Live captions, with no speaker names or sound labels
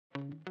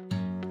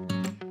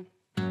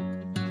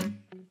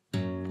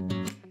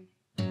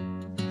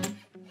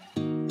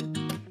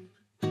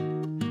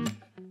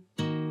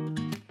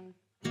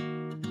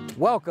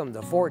Welcome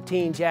to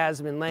 14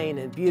 Jasmine Lane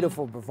in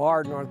beautiful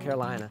Brevard, North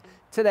Carolina.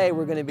 Today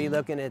we're going to be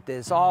looking at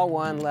this all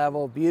one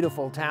level,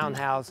 beautiful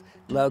townhouse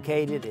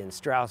located in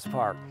Strauss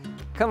Park.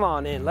 Come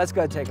on in, let's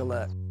go take a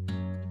look.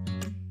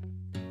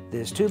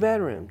 This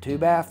 2-bedroom,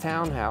 2-bath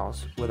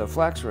townhouse with a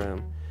flex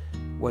room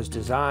was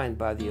designed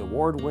by the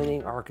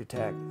award-winning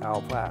architect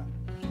Al Platt.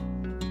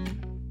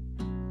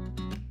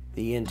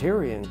 The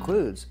interior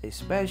includes a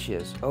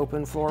spacious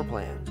open floor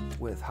plan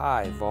with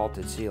high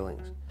vaulted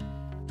ceilings,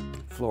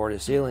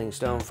 floor-to-ceiling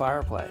stone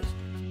fireplace,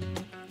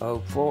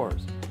 oak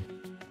floors,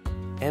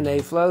 and a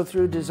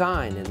flow-through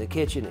design in the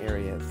kitchen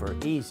area for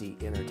easy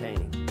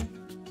entertaining.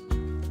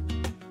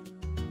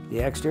 The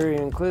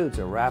exterior includes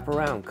a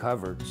wraparound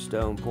covered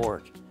stone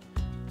porch,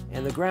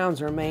 and the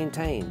grounds are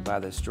maintained by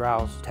the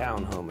Strauss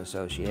Townhome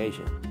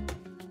Association.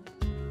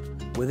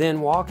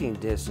 Within walking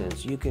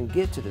distance, you can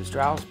get to the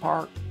Strauss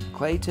Park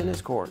clay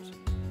tennis courts,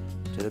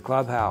 to the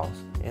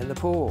clubhouse and the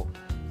pool,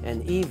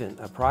 and even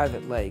a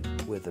private lake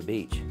with a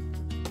beach.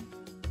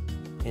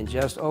 In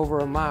just over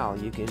a mile,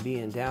 you can be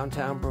in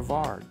downtown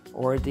Brevard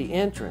or at the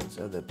entrance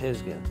of the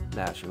Pisgah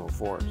National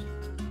Forest.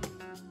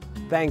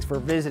 Thanks for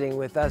visiting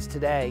with us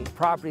today.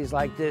 Properties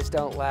like this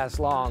don't last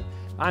long.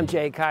 I'm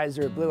Jay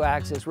Kaiser at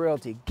BluAxis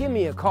Realty. Give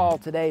me a call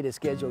today to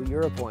schedule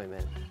your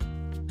appointment.